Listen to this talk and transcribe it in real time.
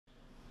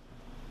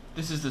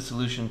This is the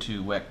solution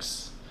to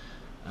WEX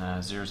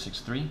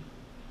 063.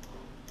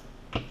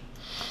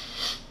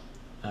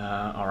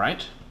 All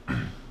right.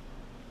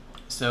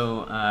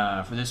 So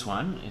for this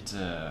one, it's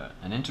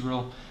an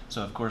integral.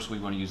 So of course we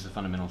want to use the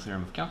fundamental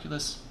theorem of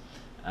calculus.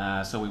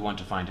 So we want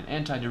to find an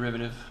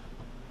antiderivative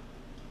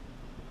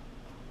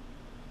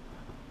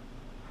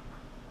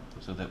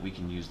so that we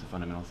can use the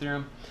fundamental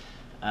theorem.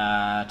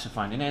 To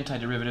find an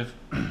antiderivative,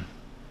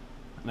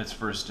 let's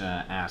first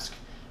ask,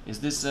 is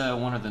this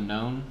one of the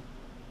known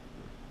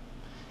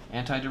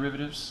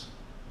antiderivatives?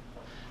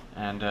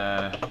 And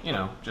you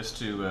know, just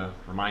to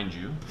remind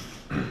you,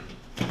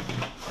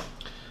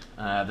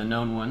 the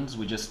known ones,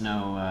 we just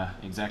know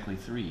exactly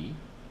 3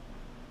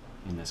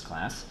 in this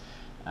class.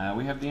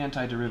 We have the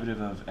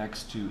antiderivative of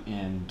x to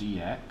n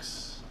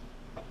dx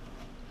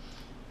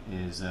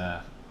is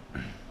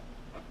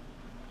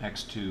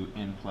x to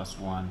n plus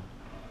 1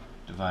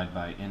 divided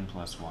by n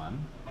plus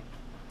 1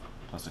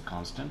 plus a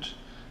constant.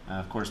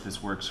 Of course,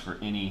 this works for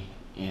any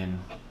n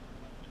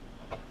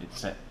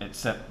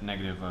except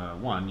negative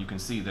 1. You can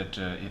see that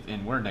if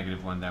n were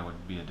negative 1, that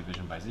would be a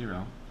division by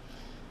 0.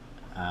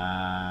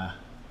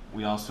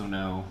 We also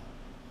know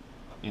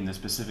in the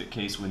specific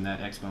case when that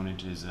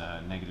exponent is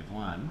negative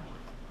 1,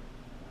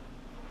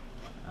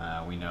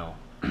 we know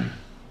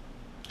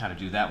how to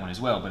do that one as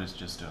well, but it's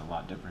just a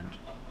lot different.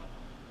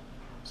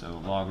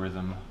 So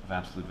logarithm of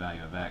absolute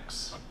value of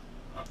x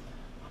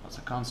plus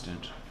a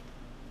constant.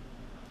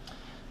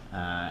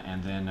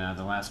 And then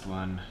the last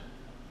one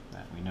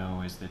that we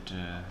know is that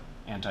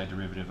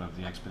antiderivative of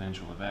the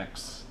exponential of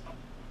x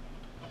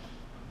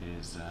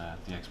is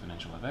the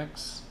exponential of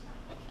x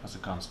plus a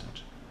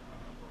constant.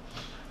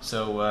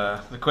 So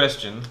the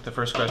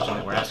first question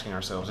that we're asking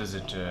ourselves is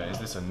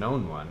this a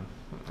known one?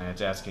 And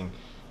it's asking,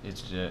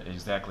 it's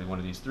exactly one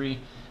of these 3,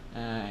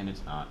 and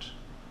it's not.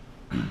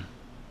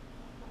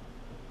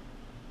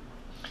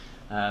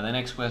 The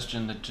next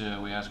question that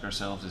we ask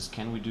ourselves is,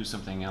 can we do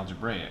something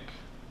algebraic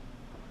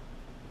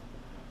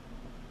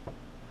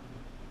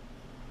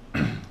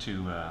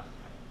to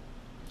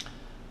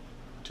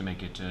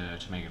make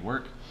it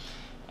work?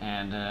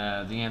 And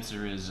the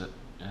answer is,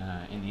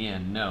 in the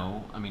end,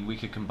 no. I mean, we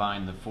could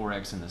combine the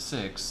 4x and the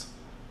 6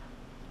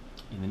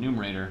 in the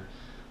numerator,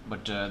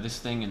 but this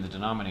thing in the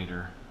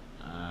denominator,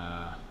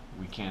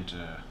 we can't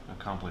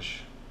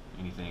accomplish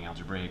anything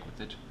algebraic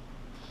with it.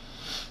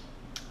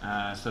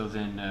 So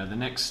then the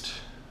next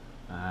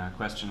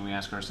question we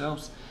ask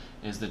ourselves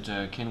is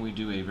that can we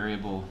do a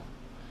variable,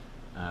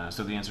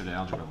 so the answer to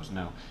algebra was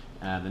no.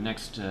 The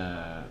next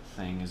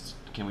thing is,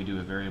 can we do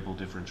a variable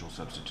differential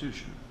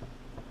substitution?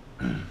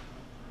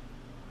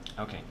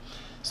 Okay,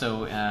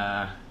 so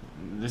the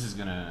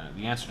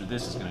answer to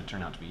this is going to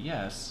turn out to be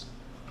yes.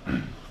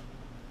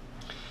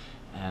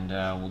 And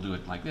we'll do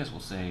it like this.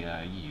 We'll say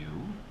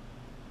u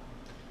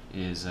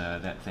is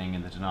that thing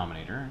in the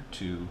denominator,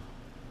 2x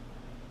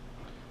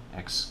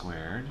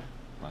squared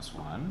plus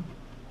 1.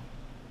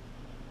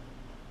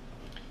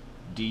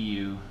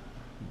 Du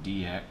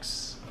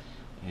dx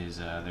is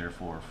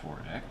therefore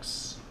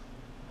 4x.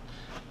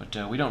 But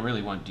we don't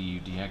really want du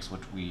dx.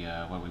 What we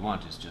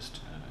want is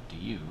just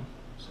du.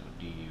 So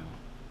du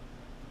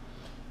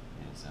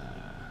is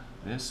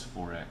this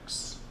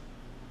 4x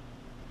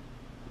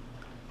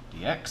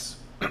dx.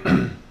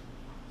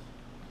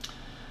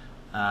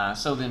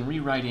 So then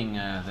rewriting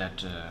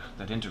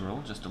that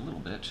integral just a little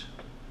bit.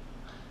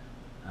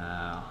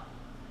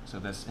 So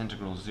that's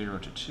integral 0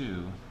 to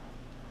 2.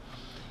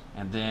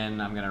 And then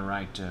I'm going to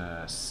write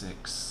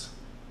 6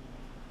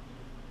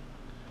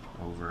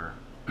 over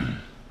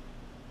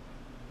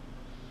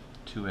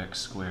 2x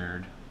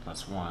squared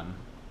plus 1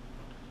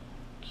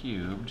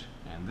 cubed,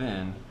 and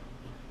then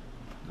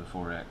the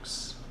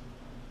 4x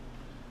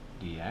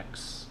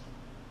dx.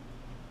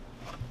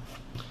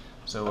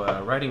 So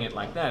writing it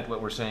like that,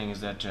 what we're saying is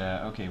that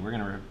okay, we're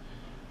gonna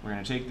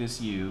take this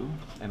u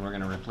and we're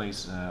gonna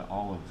replace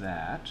all of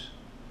that,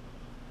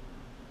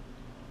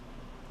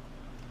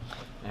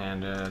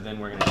 and then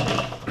we're gonna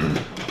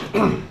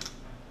take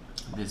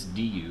this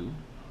du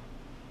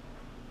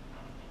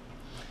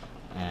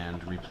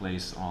and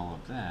replace all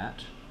of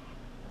that,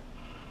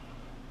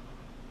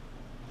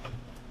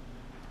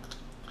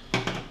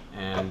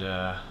 and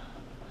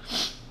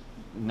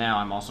now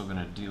I'm also going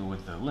to deal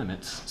with the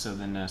limits. So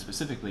then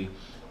specifically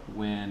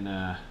when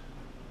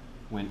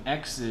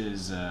x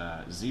is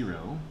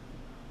 0,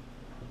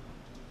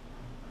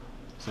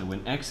 so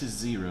when x is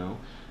 0,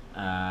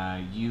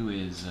 u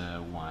is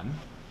 1,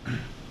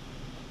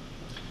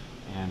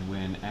 and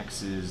when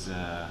x is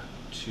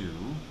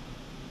 2,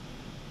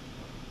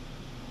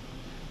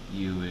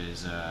 u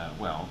is,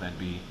 well, that'd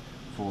be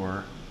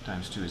 4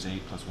 times 2 is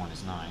 8 plus 1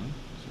 is 9,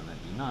 so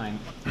that'd be 9.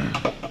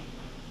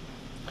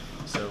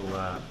 So,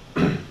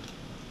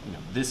 you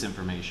know, this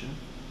information,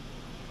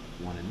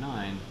 1 and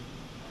 9,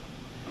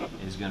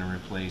 is going to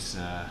replace,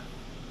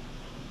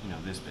 you know,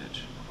 this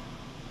bitch.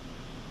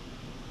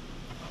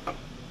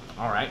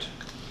 All right.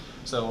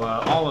 So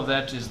all of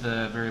that is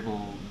the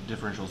variable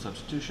differential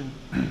substitution.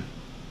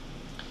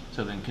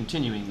 So then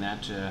continuing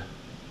that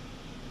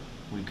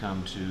we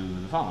come to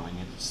the following.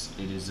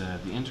 It is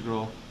the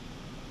integral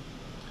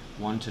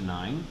 1 to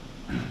 9,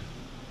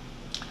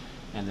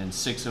 and then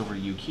 6 over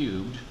u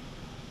cubed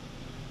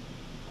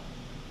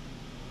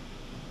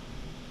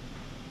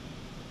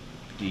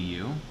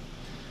du.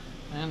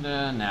 And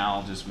now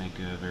I'll just make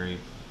a very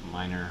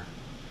minor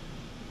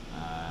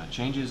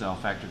changes. I'll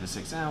factor the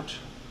 6 out.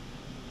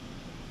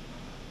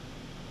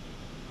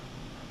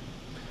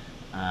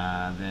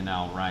 Then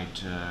I'll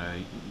write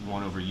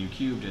 1 over u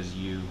cubed as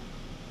u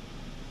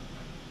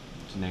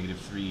to negative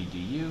 3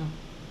 du.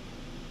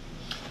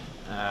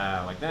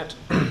 Like that.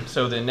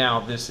 So then now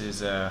this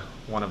is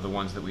one of the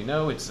ones that we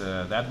know. It's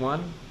that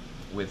one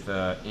with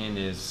n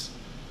is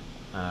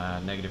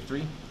negative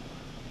 3.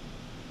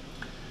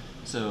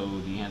 So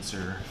the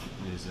answer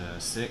is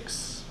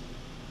 6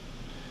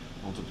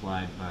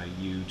 multiplied by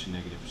u to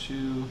negative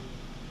 2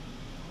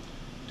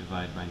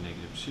 divided by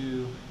negative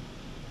 2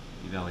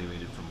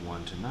 evaluated from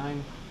 1 to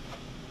 9.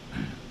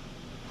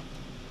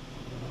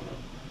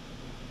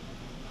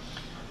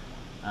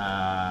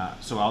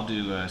 So I'll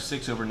do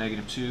 6 over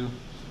negative 2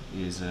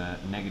 is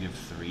negative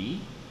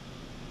 3.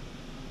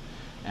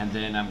 And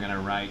then I'm going to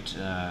write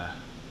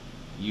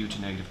u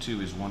to negative 2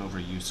 is 1 over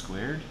u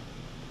squared,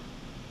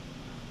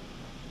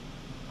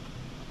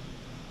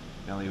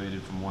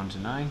 evaluated from 1 to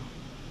 9.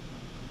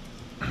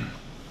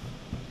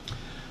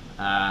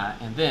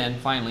 And then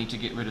finally, to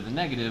get rid of the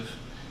negative,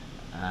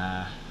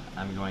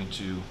 I'm going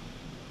to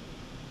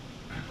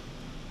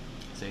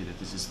say that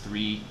this is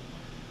 3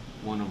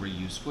 1 over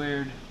u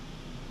squared,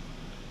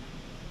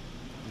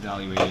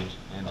 evaluated,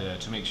 and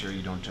to make sure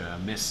you don't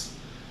miss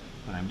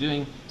what I'm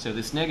doing. So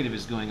this negative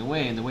is going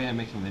away, and the way I'm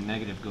making the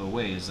negative go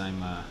away is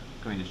I'm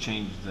going to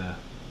change the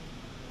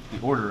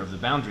order of the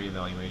boundary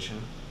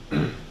evaluation.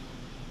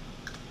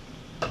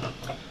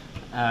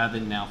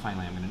 Then now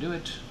finally I'm going to do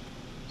it.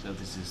 So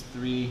this is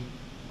 3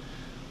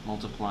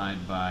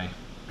 multiplied by,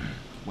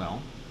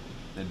 well,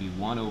 that'd be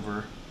 1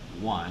 over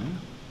 1,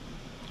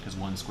 because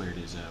 1 squared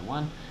is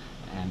 1,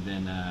 and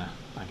then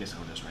I guess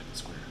I'll just write the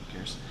square, who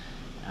cares?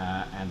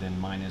 And then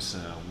minus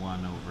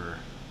 1 over,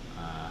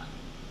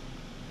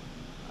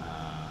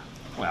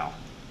 well,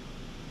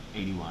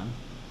 81.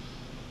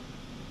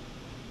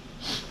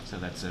 So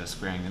that's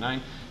squaring the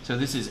 9. So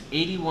this is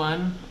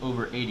 81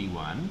 over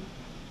 81,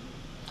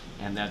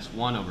 and that's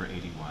 1 over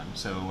 81.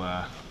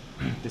 So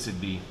this would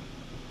be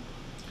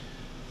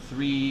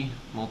 3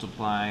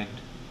 multiplied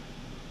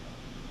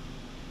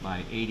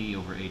by 80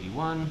 over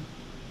 81,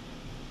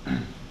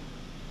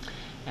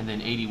 and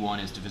then 81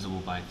 is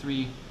divisible by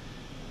 3,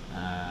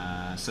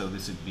 so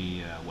this would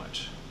be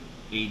what?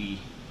 80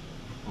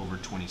 over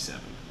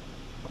 27.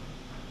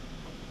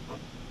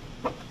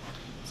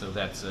 So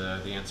that's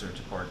the answer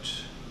to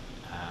part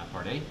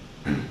A.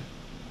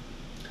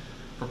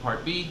 For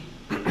part B,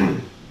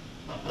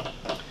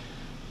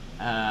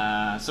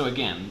 so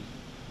again,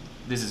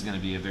 this is going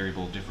to be a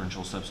variable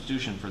differential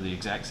substitution for the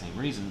exact same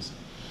reasons.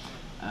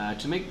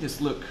 To make this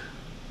look,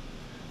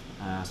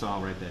 so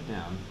I'll write that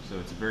down. So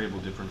it's a variable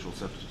differential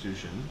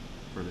substitution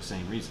for the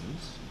same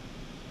reasons.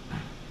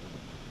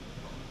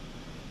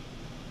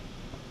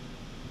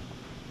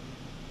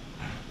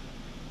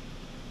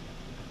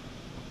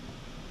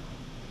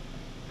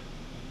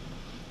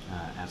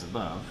 As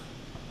above.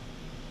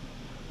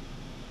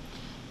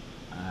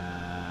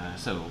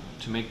 So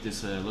to make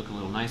this look a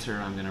little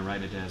nicer, I'm going to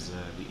write it as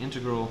the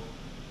integral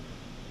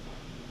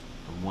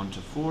from 1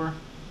 to 4.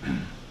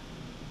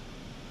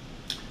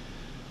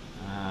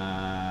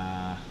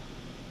 All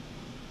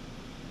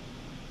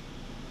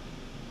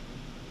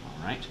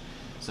right.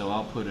 So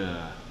I'll put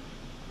a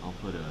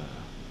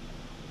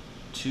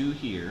 2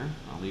 here.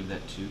 I'll leave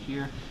that 2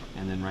 here,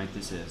 and then write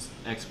this as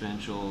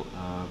exponential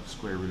of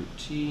square root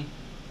t,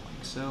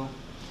 like so,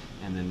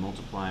 and then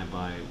multiply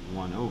by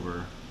 1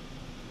 over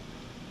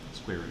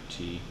square root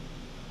t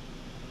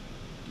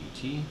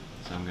dt.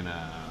 So I'm going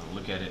to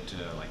look at it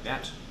like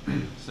that.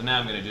 So now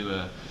I'm going to do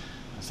a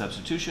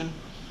substitution.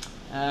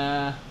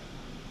 And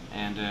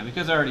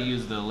because I already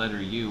used the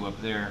letter u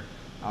up there,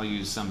 I'll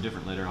use some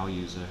different letter. I'll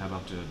use, how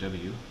about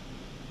w?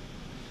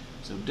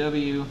 So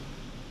w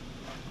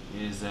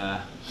is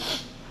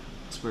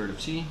square root of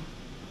t.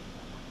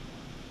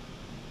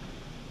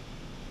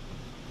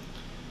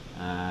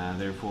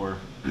 Therefore,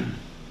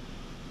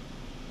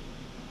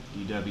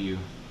 dw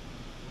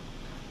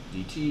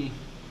dt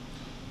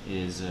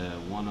is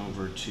 1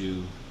 over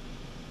 2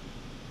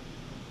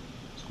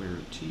 square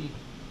root t.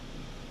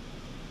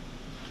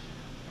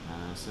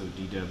 So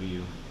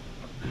dw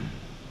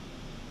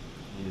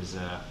is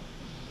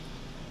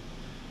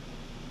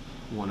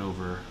 1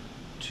 over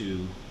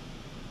 2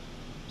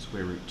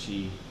 square root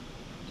t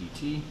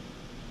dt.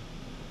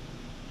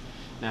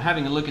 Now,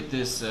 having a look at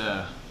this,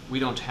 we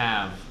don't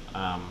have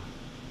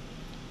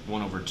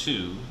 1 over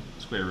 2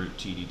 square root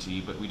t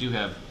dt, but we do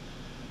have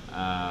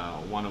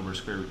 1 over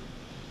square root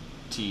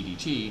t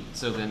dt.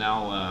 So then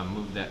I'll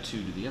move that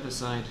 2 to the other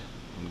side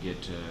and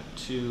get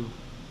 2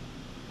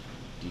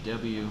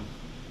 dw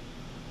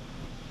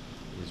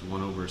is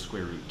 1 over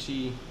square root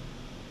t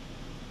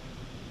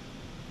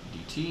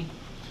dt.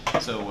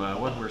 So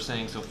what we're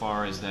saying so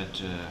far is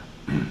that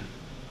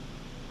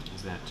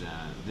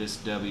this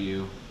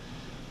W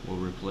will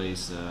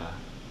replace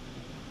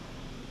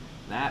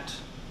that.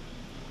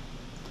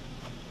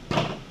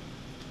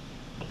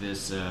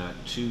 This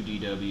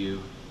 2dW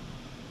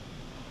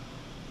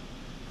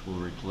will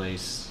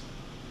replace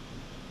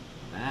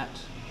that.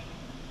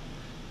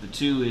 The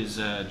 2 is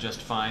just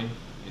fine.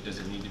 It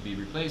doesn't need to be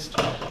replaced.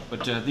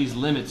 But these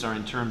limits are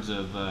in terms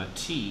of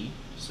t,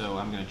 so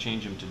I'm going to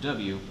change them to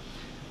W.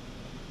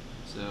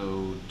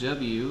 So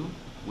W,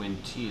 when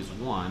t is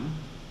 1,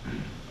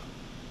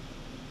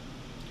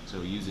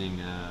 so using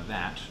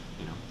that,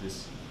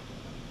 this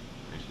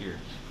right here.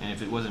 And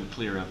if it wasn't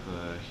clear up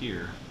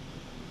here,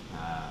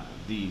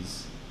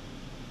 these,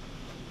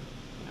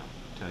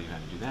 tell you how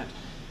to do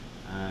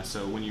that.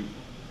 So when you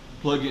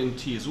plug in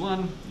t is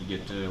 1, you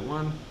get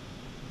 1.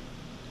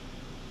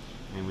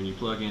 And when you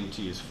plug in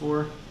t is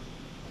 4,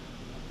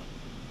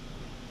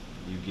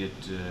 you get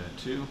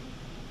 2.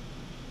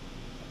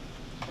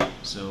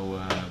 So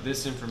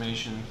this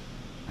information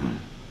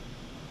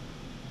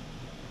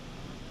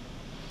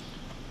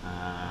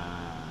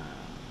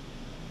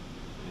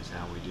is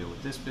how we deal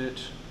with this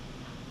bit.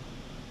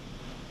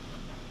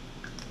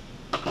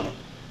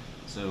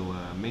 So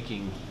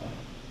making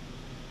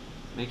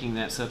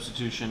that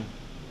substitution,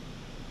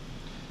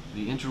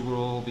 the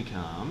integral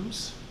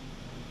becomes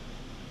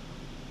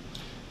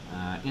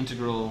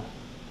integral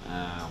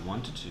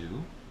 1 to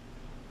 2.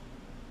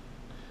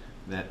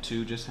 That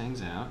 2 just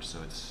hangs out,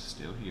 so it's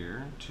still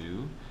here.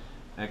 2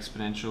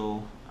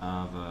 exponential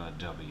of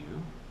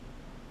W.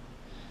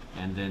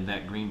 And then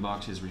that green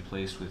box is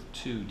replaced with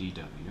 2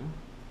 dW.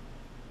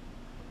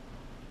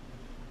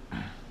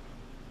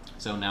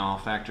 So now I'll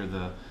factor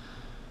the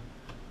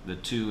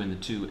 2 and the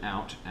 2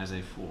 out as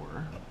a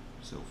 4.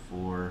 So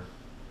 4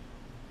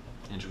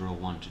 integral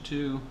 1 to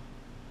 2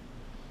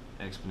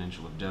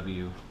 exponential of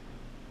W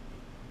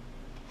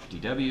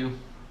dW.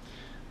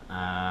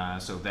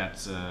 So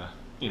that's,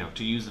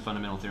 to use the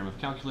fundamental theorem of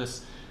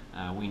calculus,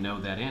 we know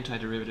that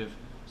antiderivative,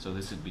 so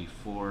this would be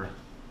 4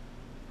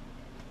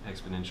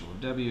 exponential of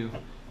W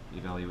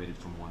evaluated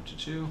from 1 to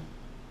 2.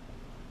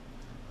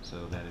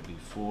 So that would be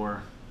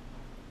 4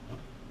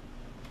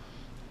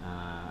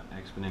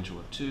 exponential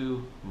of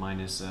 2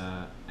 minus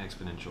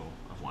exponential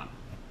of 1.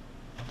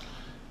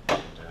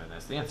 And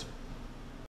that's the answer.